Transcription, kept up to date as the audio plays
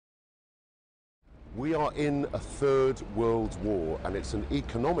We are in a third world war, and it's an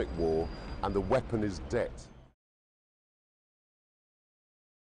economic war, and the weapon is debt.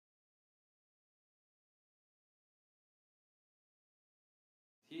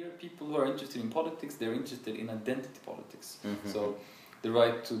 Here, people who are interested in politics, they're interested in identity politics. So, the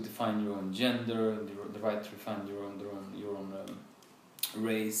right to define your own gender, the right to define your own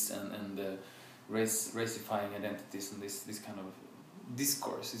race, and racifying identities, and this kind of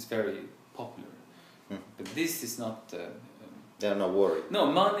discourse is very popular. But this is not. They're not worried. No,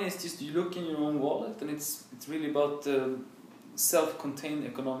 money is just, you look in your own wallet, and it's really about self-contained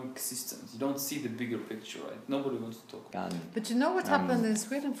economic systems. You don't see the bigger picture, right? Nobody wants to talk about it. But you know what happened in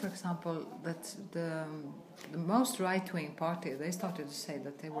Sweden, for example, that the most right-wing party, they started to say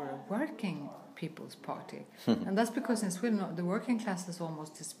that they were a working people's party. And that's because in Sweden the working class has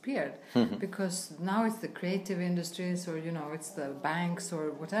almost disappeared, because now it's the creative industries, or it's the banks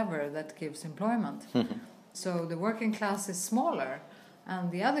or whatever that gives employment. So the working class is smaller,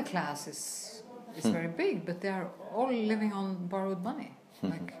 and the other class is very big, but they are all living on borrowed money.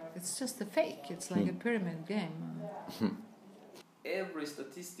 Like, it's just a fake. It's like a pyramid game. Every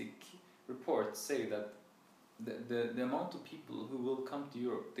statistic report say that the amount of people who will come to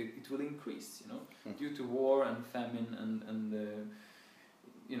Europe, it will increase, due to war and famine and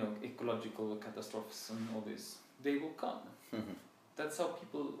ecological catastrophes and all this. They will come. That's how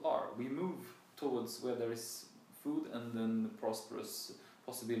people are. We move towards where there is food and then prosperous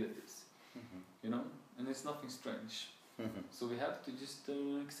possibilities, and it's nothing strange. So we have to just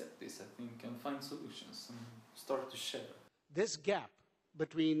accept this, I think, and find solutions and start to share. This gap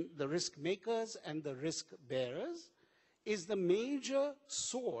between the risk makers and the risk bearers is the major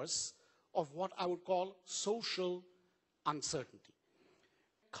source of what I would call social uncertainty.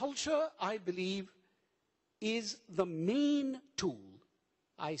 Culture, I believe, is the main tool,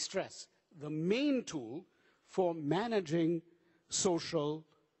 I stress, the main tool for managing social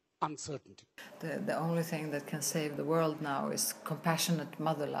uncertainty. The only thing that can save the world now is compassionate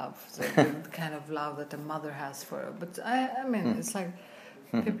mother love, the kind of love that a mother has for her. But I mean, it's like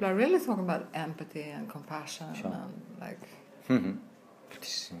people are really talking about empathy and compassion, and like.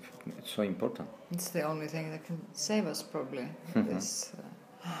 It's so important. It's the only thing that can save us, probably. This.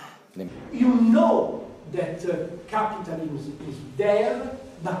 You know that capitalism is there,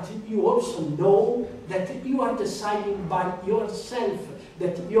 but you also know that you are deciding by yourself,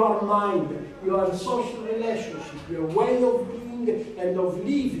 that your mind, your social relationship, your way of being and of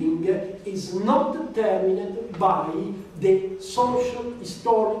living is not determined by the social,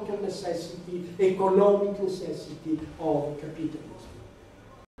 historical necessity, economic necessity of capitalism.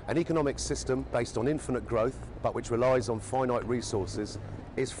 An economic system based on infinite growth, but which relies on finite resources,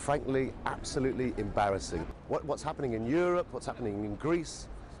 is frankly absolutely embarrassing. What's happening in Europe, what's happening in Greece,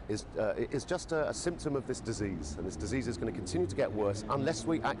 is just a symptom of this disease, and this disease is going to continue to get worse unless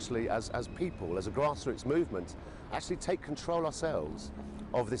we actually, as people, as a grassroots movement, actually take control ourselves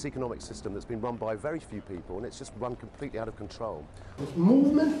of this economic system that's been run by very few people, and it's just run completely out of control. This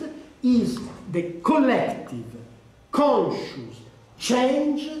movement is the collective, conscious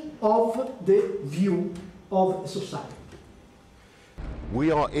change of the view of society.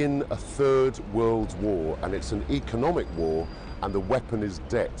 We are in a third world war, and it's an economic war, and the weapon is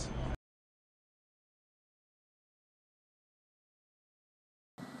debt.